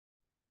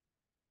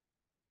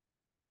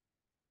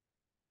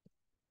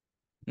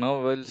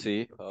Now we'll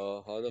see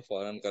how the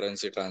foreign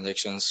currency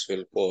transactions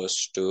will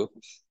post to,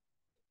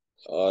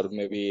 or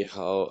maybe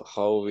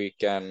how we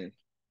can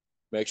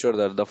make sure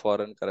that the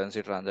foreign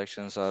currency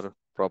transactions are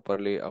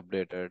properly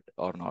updated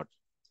or not.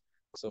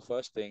 So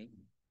first thing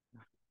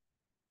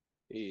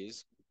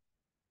is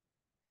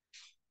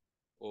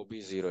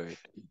OB08.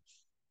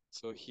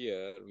 So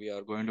here we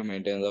are going to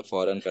maintain the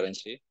foreign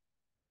currency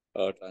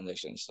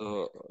transactions.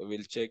 So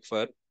we'll check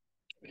for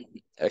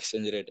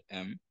exchange rate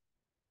M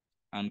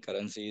and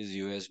currency is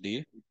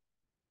USD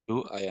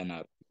to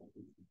INR.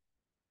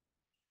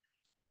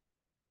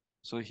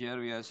 So here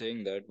we are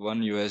saying that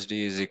 1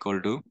 USD is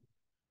equal to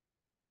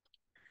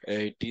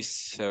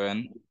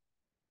 87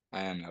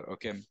 INR.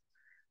 Okay.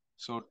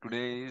 So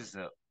today is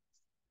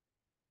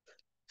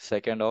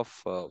 2nd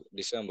of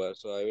December.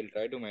 So I will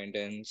try to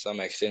maintain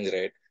some exchange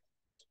rate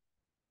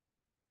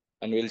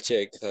and we'll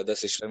check the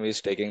system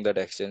is taking that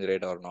exchange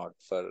rate or not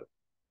for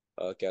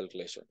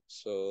calculation.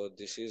 So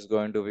this is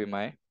going to be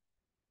my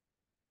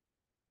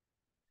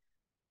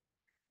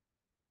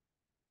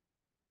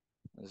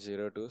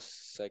 0 to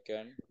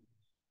 2nd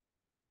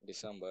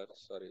December.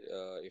 Sorry,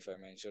 if I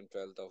mentioned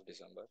 12th of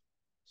December.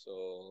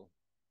 So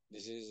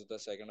this is the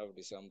 2nd of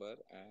December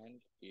and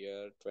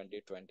year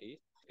 2023.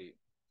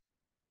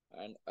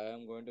 And I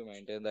am going to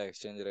maintain the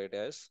exchange rate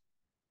as,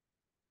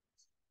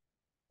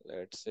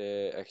 let's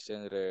say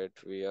exchange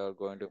rate we are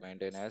going to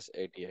maintain as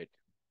 88.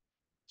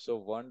 So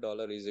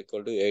 $1 is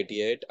equal to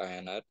 88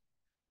 INR,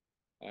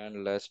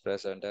 and let's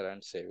press enter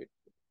and save it.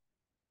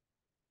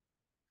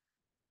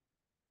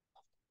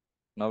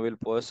 Now we'll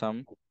post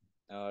some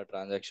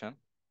transaction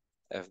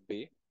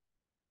FB60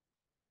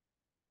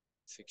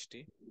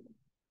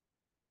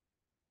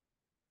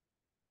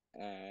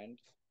 and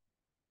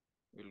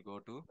we'll go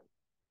to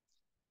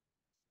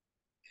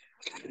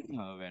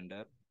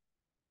vendor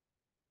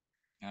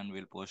and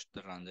we'll post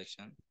the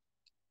transaction.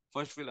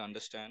 First, we'll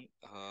understand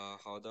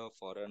how the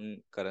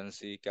foreign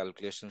currency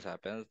calculations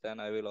happens. Then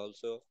I will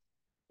also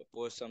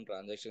post some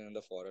transaction in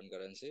the foreign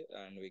currency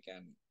and we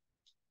can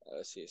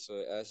see.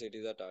 So as it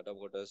is a Tata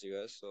Motors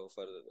US, so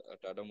for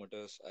Tata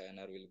Motors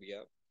INR will be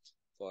a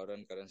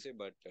foreign currency,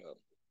 but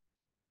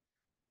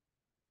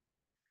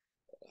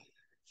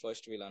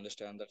first we'll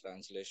understand the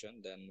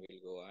translation, then we'll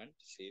go and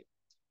see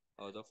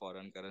how the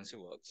foreign currency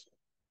works.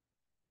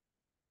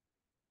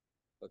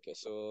 Okay,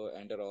 so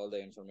enter all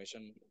the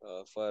information.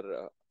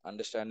 For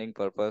understanding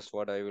purpose,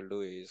 what I will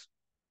do is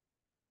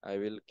I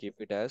will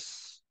keep it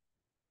as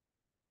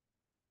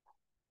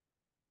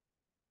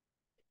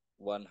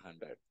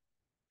 100,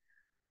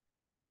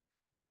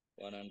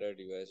 100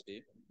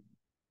 USD,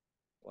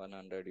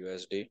 100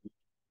 USD,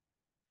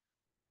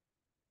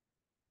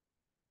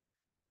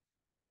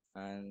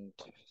 and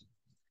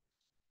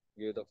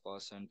give the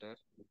cost center,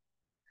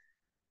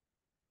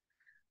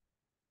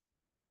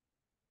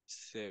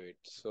 save it.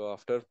 So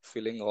after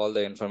filling all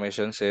the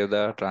information, save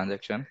the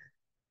transaction.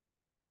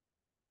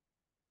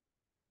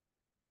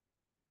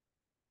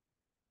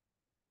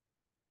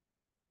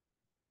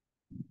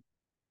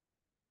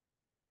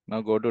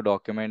 Now go to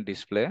document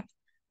display.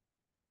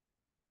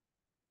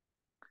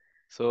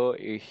 So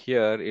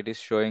here it is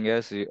showing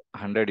as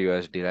 100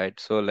 USD, right?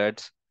 So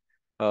let's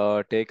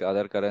take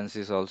other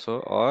currencies also,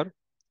 or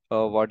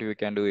what we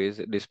can do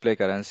is display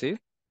currency.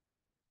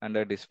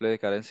 Under display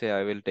currency,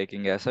 I will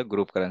taking as a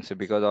group currency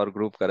because our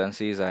group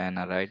currency is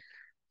INR, right?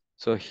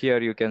 So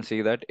here you can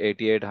see that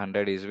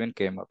 8800 is been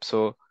came up.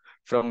 So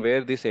from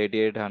where this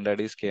 8800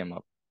 is came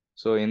up?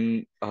 So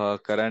in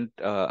current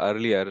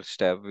earlier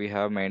step, we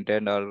have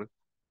maintained our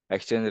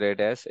exchange rate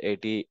as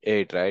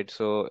 88, right?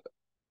 So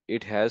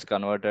it has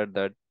converted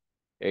that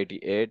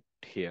 88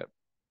 here.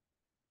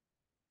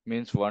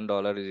 Means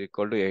 $1 is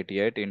equal to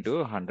 88 into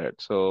 100.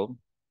 So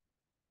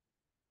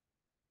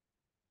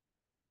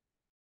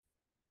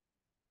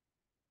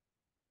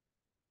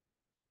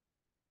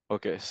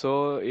okay,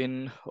 so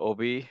in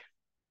OB,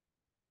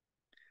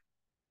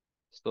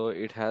 so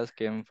it has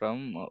came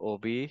from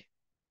OB08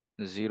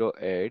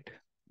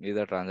 is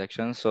the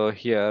transaction. So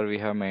here we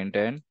have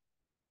maintained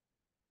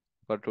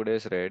for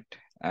today's rate.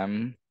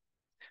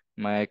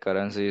 My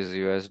currency is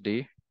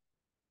USD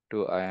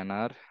to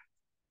INR,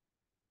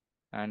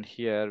 and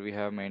here we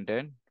have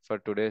maintained for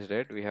today's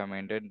rate we have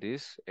maintained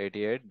this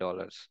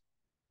 $88.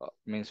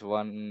 Means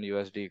 1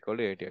 USD equal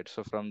to 88.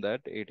 So from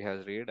that it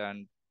has read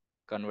and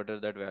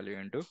converted that value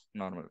into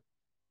normal.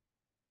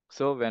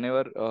 So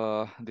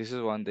whenever this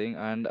is one thing,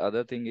 and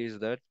other thing is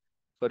that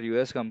for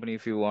US company,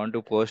 if you want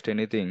to post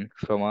anything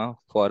from a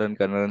foreign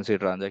currency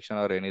transaction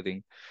or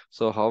anything,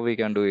 so how we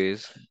can do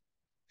is,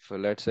 so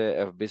let's say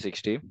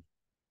FB60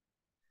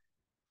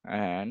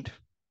 and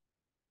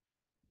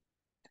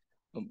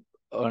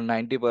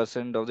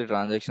 90% of the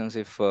transactions,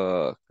 if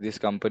this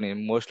company,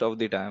 most of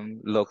the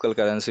time, local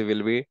currency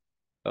will be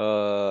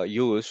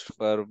used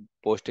for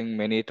posting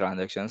many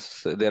transactions.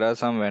 So there are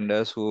some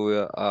vendors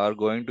who are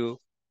going to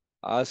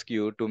ask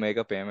you to make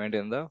a payment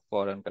in the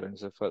foreign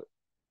currency.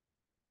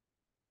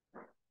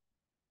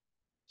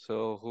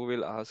 So who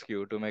will ask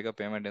you to make a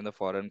payment in the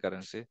foreign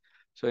currency?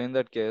 So in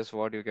that case,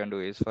 what you can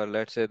do is, for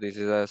let's say this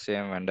is a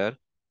same vendor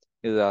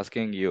is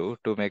asking you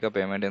to make a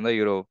payment in the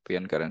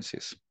European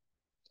currencies.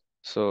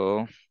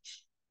 So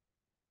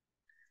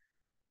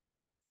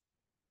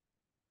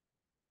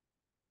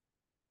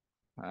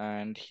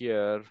and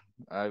here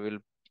I will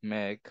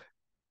make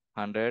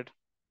 100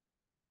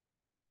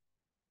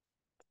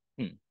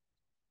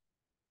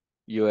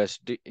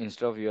 USD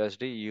instead of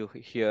USD. You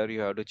here you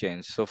have to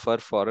change. So for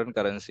foreign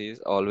currencies,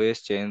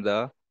 always change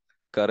the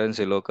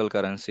currency, local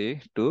currency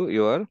to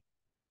your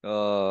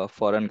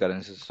foreign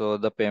currency. So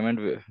the payment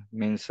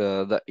means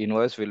the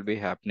invoice will be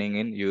happening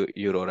in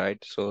euro,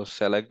 right? So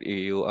select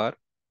EUR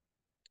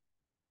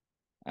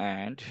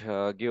and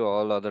give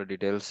all other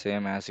details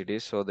same as it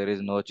is. So there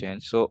is no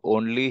change. So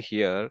only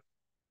here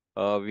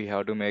we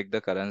have to make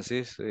the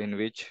currencies in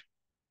which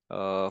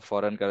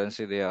foreign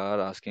currency they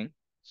are asking.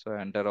 So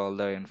enter all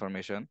the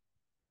information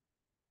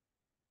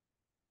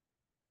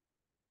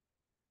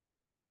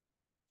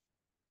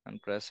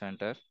and press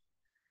enter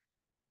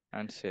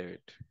and save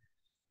it.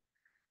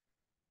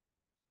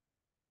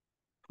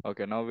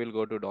 Okay, now we'll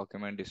go to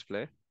document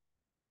display.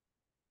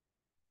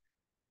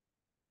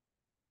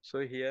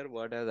 So here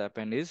what has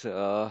happened is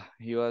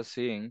you are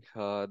seeing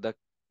the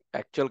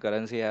actual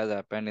currency has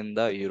happened in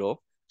the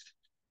euro.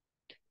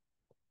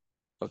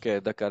 Okay,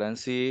 the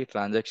currency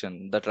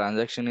transaction, the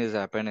transaction is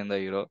happened in the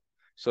euro.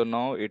 So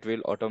now it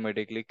will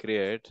automatically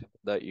create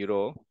the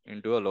euro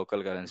into a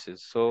local currency.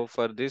 So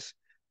for this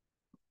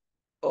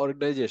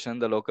organization,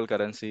 the local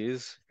currency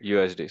is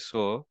USD.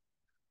 So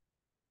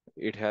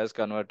it has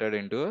converted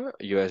into a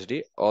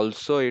USD.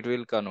 Also, it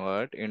will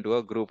convert into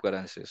a group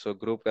currency. So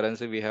group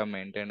currency we have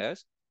maintained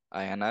as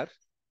INR.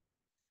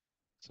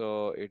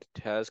 So it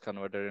has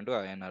converted into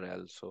INR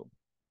also.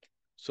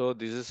 So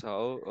this is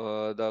how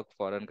the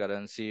foreign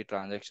currency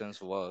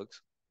transactions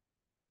works.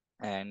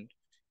 And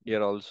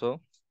here also,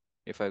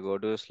 if I go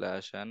to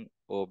slash and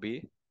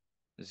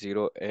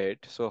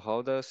OB08, so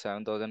how the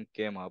 7,000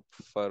 came up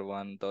for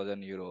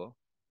 1,000 euro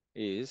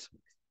is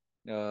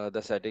the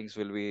settings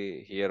will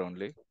be here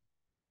only.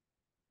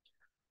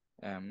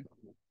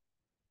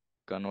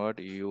 Convert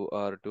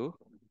EUR to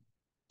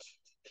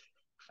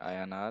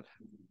INR.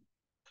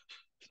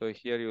 So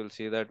here you will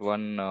see that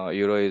 1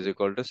 euro is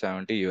equal to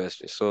 70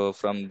 USD. So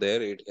from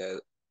there it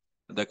has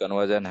the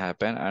conversion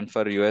happen, and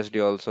for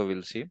USD also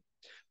we'll see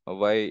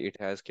why it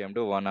has came to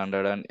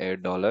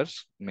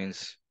 $108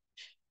 means.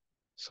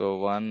 So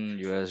 1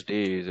 USD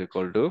is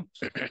equal to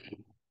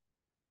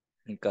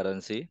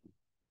currency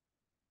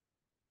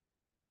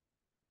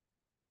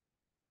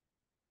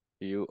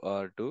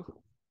UR to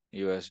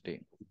USD.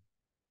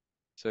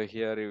 So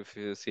here if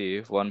you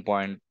see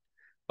 $1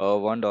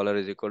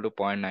 is equal to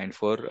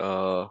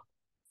 0.94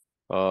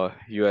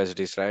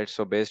 USDs, right?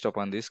 So based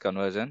upon this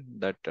conversion,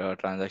 that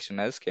transaction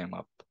has came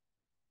up.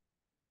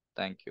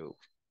 Thank you.